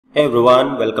Hey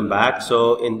everyone, welcome back.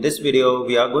 So in this video,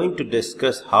 we are going to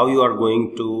discuss how you are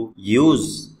going to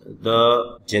use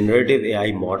the generative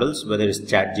AI models, whether it's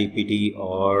ChatGPT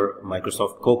or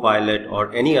Microsoft Copilot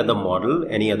or any other model,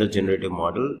 any other generative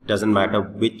model, doesn't matter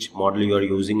which model you are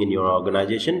using in your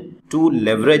organization, to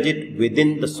leverage it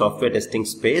within the software testing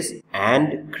space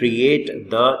and create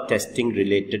the testing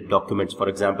related documents. For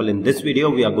example, in this video,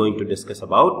 we are going to discuss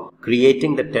about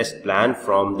creating the test plan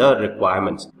from the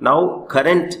requirements. Now,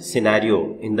 current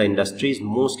scenario in the industry is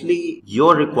mostly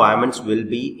your requirements will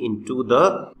be into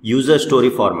the user story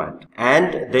format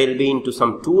and they'll be into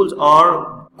some tools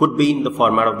or could be in the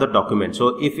format of the document.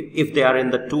 So if they are in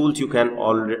the tools, you can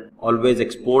always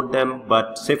export them.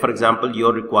 But say for example,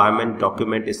 your requirement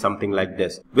document is something like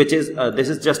this, which is this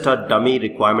is just a dummy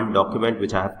requirement document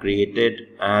which I have created,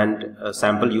 and a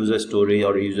sample user story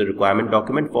or user requirement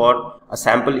document for a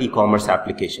sample e-commerce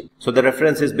application. So the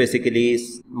reference is basically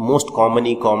most common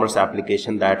e-commerce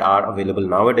application that are available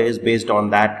nowadays. Based on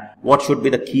that, what should be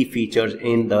the key features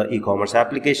in the e-commerce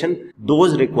application?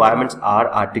 Those requirements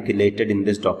are articulated in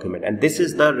this document, and this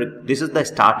is the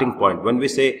starting point. When we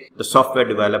say the software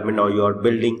development or you are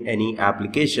building any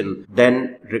application,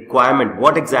 then requirement,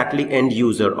 what exactly end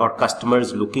user or customer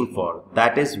is looking for,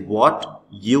 that is what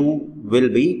you will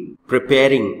be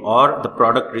preparing, or the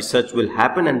product research will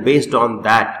happen, and based on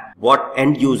that, what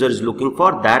end user is looking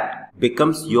for, that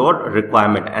becomes your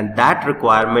requirement, and that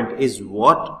requirement is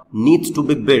what needs to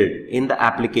be built in the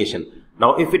application.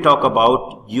 Now, if we talk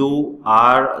about you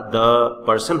are the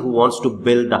person who wants to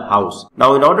build the house.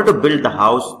 Now, in order to build the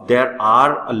house, there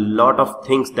are a lot of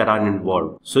things that are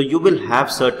involved. So you will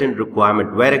have certain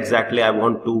requirement. Where exactly I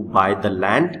want to buy the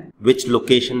land, which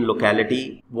location,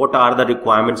 locality, what are the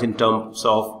requirements in terms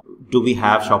of do we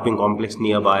have shopping complex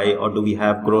nearby or do we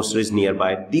have groceries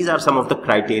nearby? These are some of the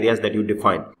criteria that you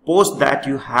define. Post that,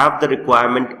 you have the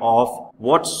requirement of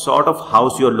what sort of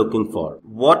house you are looking for,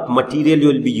 what material you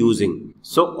will be using.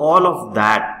 So all of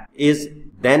that is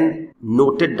then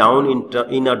noted down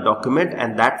in a document,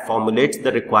 and that formulates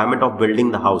the requirement of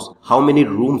building the house. How many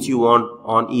rooms you want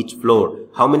on each floor,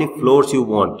 how many floors you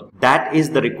want. That is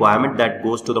the requirement that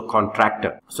goes to the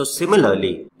contractor. So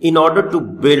similarly, in order to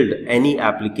build any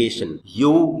application,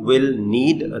 you will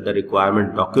need the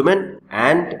requirement document,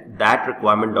 and that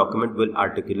requirement document will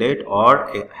articulate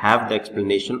or have the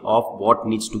explanation of what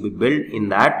needs to be built in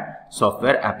that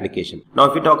software application. Now,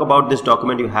 if we talk about this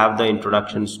document, you have the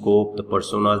introduction, scope, the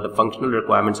personas, the functional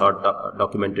requirements are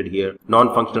documented here,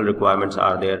 non-functional requirements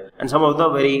are there, and some of the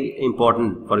very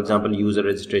important, for example, user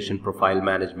registration, profile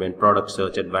management, product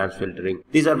search, advanced filtering.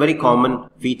 These are very common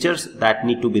features that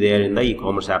need to be there in the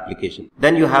e-commerce application.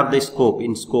 Then you have the scope.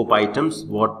 In scope items,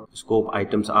 what scope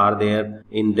items are there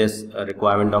in this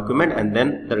requirement document, and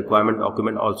then the requirement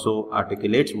document also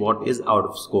articulates what is out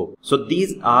of scope. So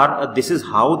these are this is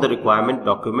how the requirement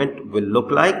document will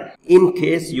look like. In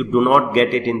case you do not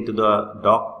get it into the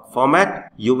doc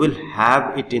format, you will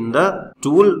have it in the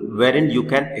tool wherein you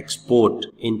can export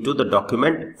into the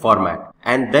document format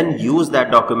and then use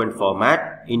that document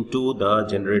format into the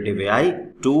generative AI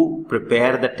to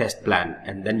prepare the test plan,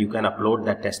 and then you can upload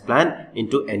that test plan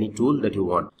into any tool that you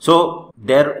want. So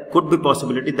there could be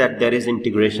possibility that there is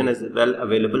integration as well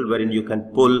available wherein you can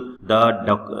pull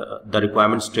the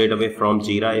requirements straight away from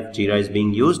Jira if Jira is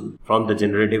being used from the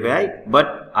generative AI.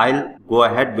 But I'll go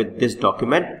ahead with this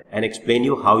document and explain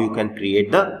you how you can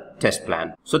create the test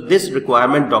plan. So this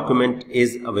requirement document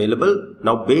is available.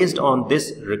 Now, based on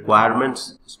this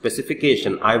requirements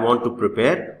specification, I want to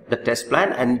prepare the test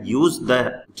plan and use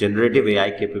the generative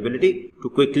AI capability to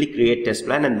quickly create test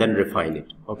plan and then refine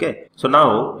it. Okay. So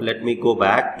now let me go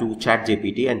back to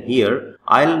ChatGPT, and here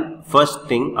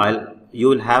you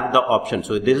will have the option.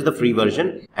 So this is the free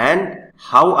version, and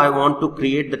how I want to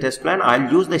create the test plan,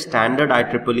 I'll use the standard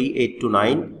IEEE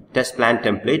 829 test plan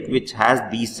template, which has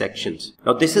these sections.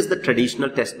 Now this is the traditional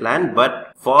test plan,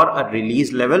 but for a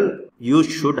release level, you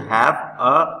should have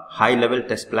a high level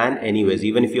test plan anyways.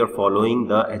 Even if you're following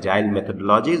the agile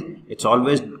methodologies, it's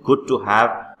always good to have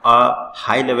a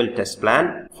high level test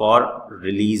plan for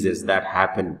releases that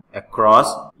happen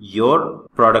across your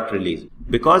product release,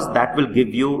 because that will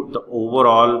give you the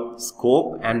overall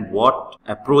scope and what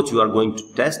approach you are going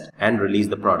to test and release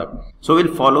the product. So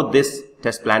we'll follow this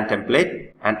test plan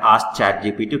template and ask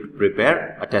ChatGPT to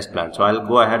prepare a test plan. So I'll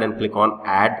go ahead and click on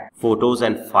add photos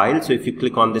and files. So if you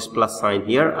click on this plus sign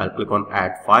here, I'll click on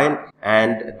add file,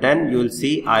 and then you will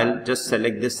see I'll just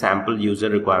select this sample user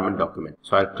requirement document.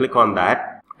 So I'll click on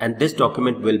that, and this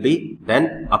document will be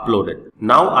then uploaded.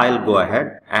 Now I'll go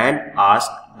ahead and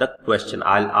ask the question.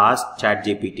 I'll ask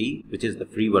ChatGPT, which is the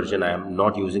free version. I am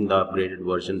not using the upgraded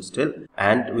version still,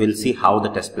 and we'll see how the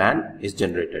test plan is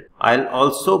generated. I'll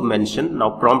also mention, now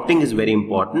prompting is very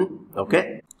important.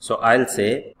 Okay, so I'll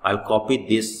say, I'll copy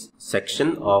this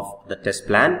section of the test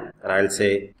plan and I'll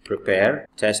say prepare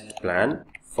test plan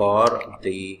for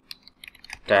the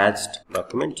attached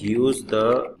document. Use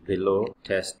the below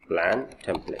test plan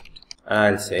template.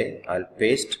 I'll say, I'll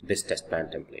paste this test plan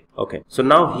template. Okay, so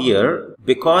now here,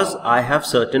 because I have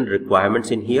certain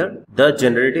requirements in here, the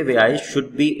generative AI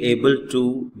should be able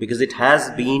to, because it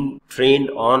has been trained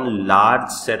on large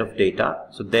set of data,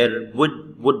 so there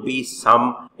would be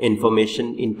some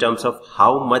information in terms of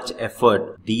how much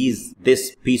effort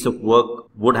this piece of work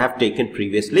would have taken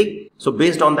previously. So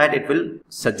based on that, it will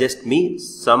suggest me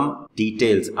some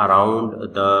details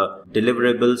around the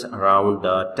deliverables, around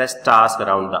the test task,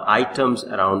 around the items,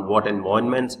 around what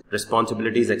environments,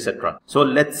 responsibilities, etc. So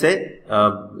let's say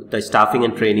the staffing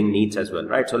and training needs as well,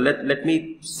 right? So let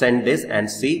me send this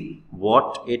and see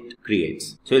what it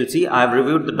creates. So you'll see I've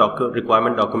reviewed the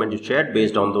requirement document you shared.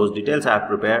 Based on those details, I have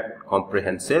prepared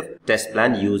comprehensive test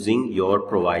plan using your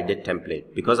provided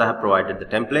template. Because I have provided the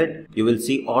template, you will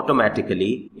see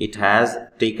automatically it has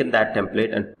taken that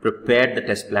template and prepared the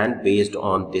test plan based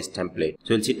on this template.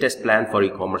 So you'll see test plan for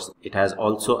e-commerce. It has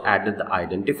also added the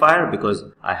identifier because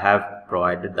I have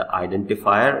provided the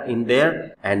identifier in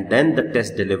there, and then the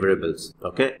test deliverables.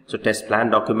 Okay, so test plan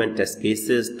document, test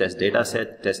cases, test data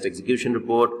set, test execution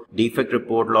report, defect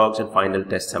report logs, and final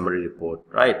test summary report,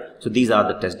 right? So these are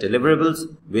the test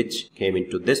deliverables which came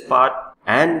into this part,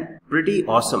 and pretty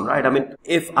awesome, right? I mean,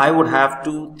 if I would have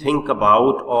to think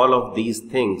about all of these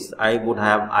things, I would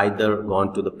have either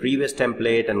gone to the previous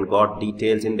template and got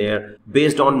details in there.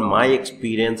 Based on my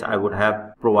experience, I would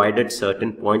have provided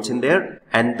certain points in there,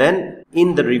 and then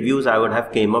in the reviews I would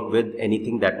have came up with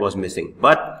anything that was missing.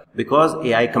 But because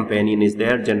AI companion is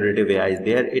there, generative AI is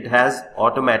there, it has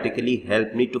automatically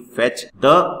helped me to fetch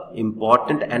the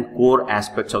important and core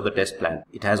aspects of the test plan.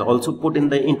 It has also put in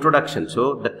the introduction.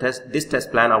 So this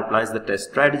test plan outlines the test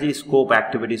strategy, scope,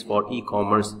 activities for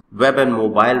e-commerce, web and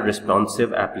mobile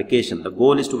responsive application. The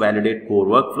goal is to validate core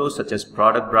workflows such as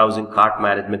product browsing, cart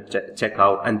management,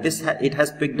 checkout, and it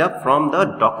has picked up from the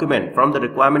document, from the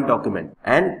requirement document,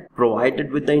 and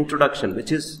provided with the introduction,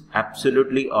 which is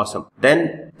absolutely awesome.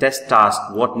 Then test task,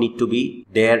 what need to be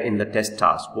there in the test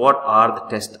task, what are the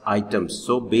test items.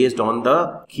 So based on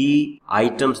the key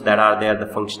items that are there,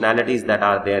 the functionalities that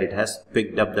are there, it has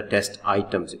picked up the test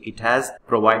items. It has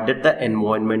provided the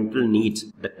environmental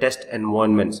needs, the test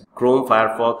environments, Chrome,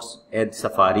 Firefox, Edge,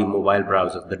 Safari, mobile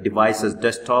browsers, the devices,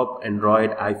 desktop,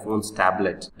 Android, iPhones,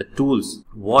 tablets, the tools.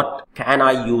 What can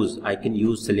I use? I can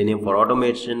use Selenium for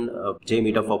automation,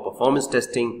 JMeter for performance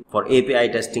testing. For API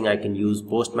testing, I can use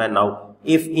Postman. Now,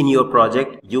 if in your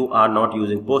project you are not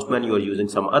using Postman, you are using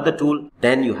some other tool,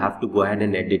 then you have to go ahead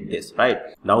and edit this, right?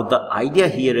 Now the idea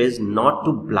here is not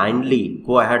to blindly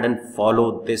go ahead and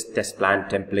follow this test plan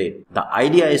template. The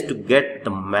idea is to get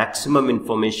the maximum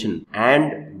information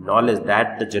and knowledge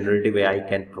that the generative AI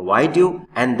can provide you,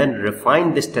 and then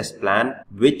refine this test plan,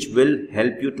 which will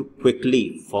help you to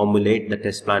quickly formulate the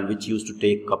test plan, which used to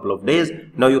take a couple of days.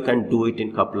 Now you can do it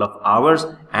in a couple of hours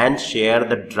and share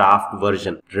the draft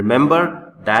version.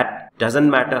 Remember that doesn't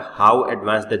matter how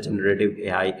advanced the generative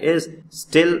AI is,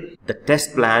 still the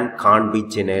test plan can't be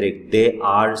generic. They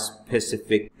are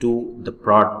specific to the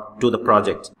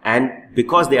project, and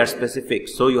because they are specific,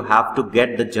 so you have to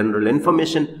get the general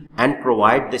information and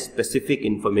provide the specific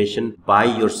information by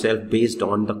yourself based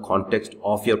on the context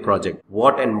of your project.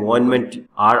 What environment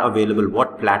are available,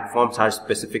 what platforms are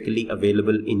specifically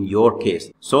available in your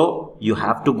case. So you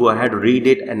have to go ahead, read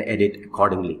it and edit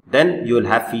accordingly. Then you will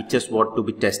have features what to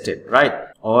be tested, right?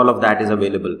 All of that is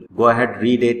available. Go ahead,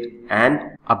 read it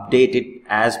and update it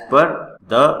as per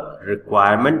the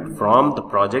requirement from the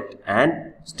project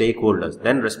and stakeholders.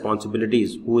 Then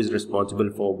responsibilities, who is responsible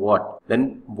for what,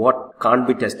 then what can't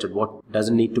be tested, what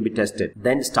doesn't need to be tested.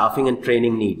 Then staffing and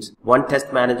training needs, 1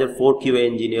 test manager, 4 QA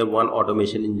engineer, 1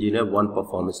 automation engineer, 1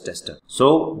 performance tester.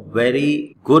 So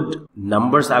very good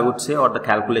numbers, I would say, or the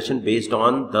calculation based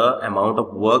on the amount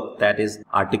of work that is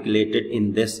articulated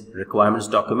in this requirements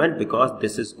document, because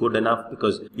this is good enough,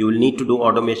 because you will need to do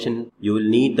automation, you will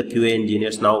need the QA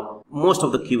engineers. Now most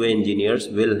of the QA QA engineers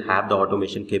will have the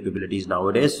automation capabilities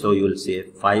nowadays. So you will say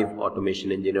 5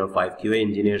 automation engineer, 5 QA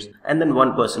engineers, and then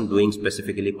 1 person doing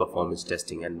specifically performance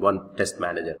testing and 1 test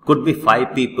manager. Could be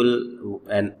 5 people,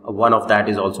 and one of that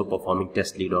is also performing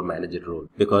test lead or manager role,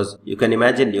 because you can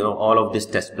imagine, all of this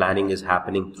test planning is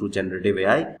happening through generative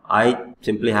AI.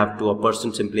 A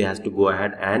person simply has to go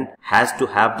ahead and has to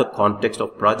have the context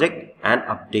of project and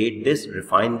update this,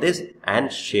 refine this,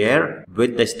 and share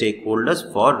with the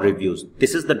stakeholders for reviews.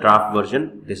 This is the draft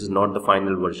version. This is not the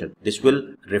final version. This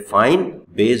will refine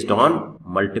based on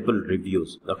multiple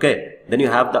reviews. Okay. Then you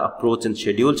have the approach and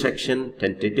schedule section,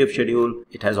 tentative schedule.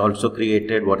 It has also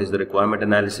created what is the requirement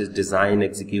analysis, design,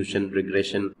 execution,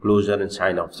 regression, closure, and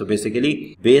sign off. So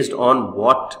basically, based on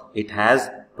what it has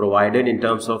provided in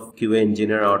terms of QA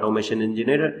engineer, automation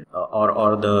engineer,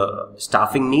 or the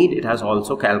staffing need, it has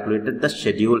also calculated the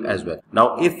schedule as well.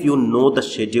 Now, if you know the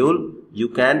schedule, you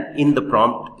can in the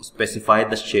prompt specify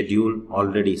the schedule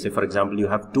already. Say for example, you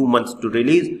have 2 months to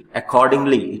release.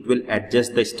 Accordingly, it will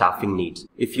adjust the staffing needs.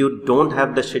 If you don't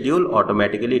have the schedule,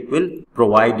 automatically it will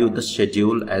provide you the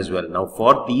schedule as well. Now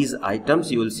for these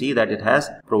items, you will see that it has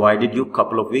provided you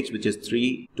couple of weeks, which is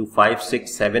 3 to 5,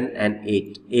 6, 7 and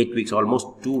 8 weeks, almost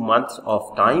 2 months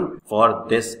of time for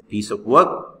this piece of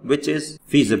work, which is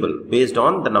feasible based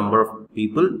on the number of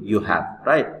people you have,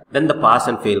 right? Then the pass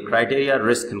and fail criteria,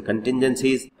 risk and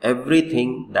contingencies,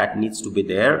 everything that needs to be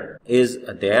there is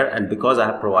there. And because I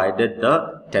have provided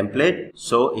the template,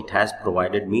 so it has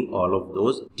provided me all of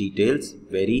those details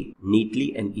very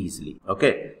neatly and easily.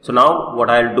 Okay, so now what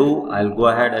I'll do, I'll go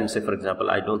ahead and say, for example,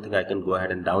 I don't think I can go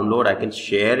ahead and download. I can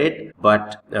share it,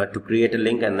 but to create a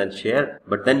link and then share,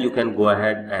 but then you can go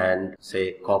ahead and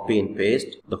say copy and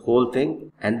paste the whole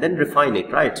thing and then refine it,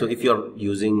 right? So if you're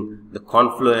using the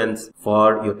Confluence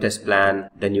for your test plan,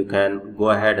 then you can go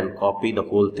ahead and copy the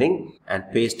whole thing and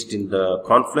paste it in the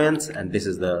Confluence, and this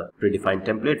is the predefined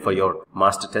template for your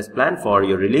master test plan for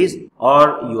your release.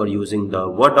 Or you are using the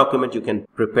Word document, you can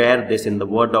prepare this in the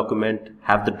Word document,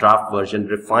 have the draft version,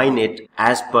 refine it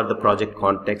as per the project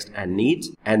context and needs,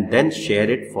 and then share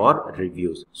it for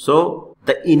reviews. So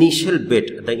the initial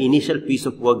bit, the initial piece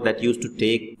of work that used to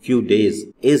take few days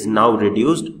is now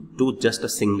reduced to just a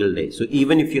single day. So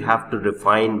even if you have to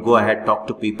refine, go ahead, talk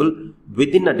to people,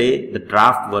 within a day the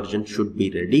draft version should be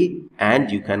ready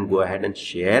and you can go ahead and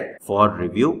share for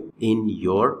review in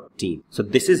your team. So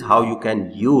this is how you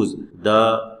can use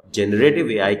the generative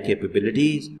AI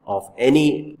capabilities of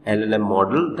any LLM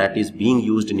model that is being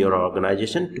used in your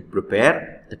organization to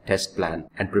prepare the test plan,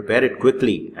 and prepare it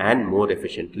quickly and more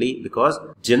efficiently, because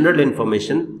general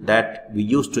information that we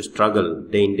used to struggle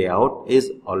day in day out is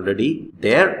already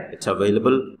there. It's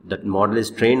available. The model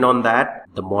is trained on that.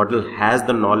 The model has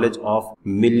the knowledge of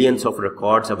millions of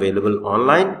records available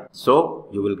online. So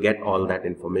you will get all that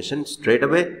information straight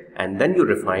away, and then you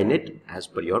refine it as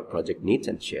per your project needs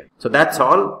and share. So that's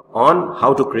all on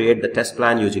how to create the test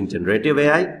plan using generative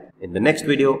AI. In the next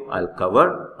video, I'll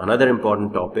cover another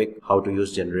important topic, how to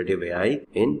use generative AI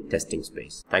in testing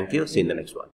space. Thank you. See you in the next one.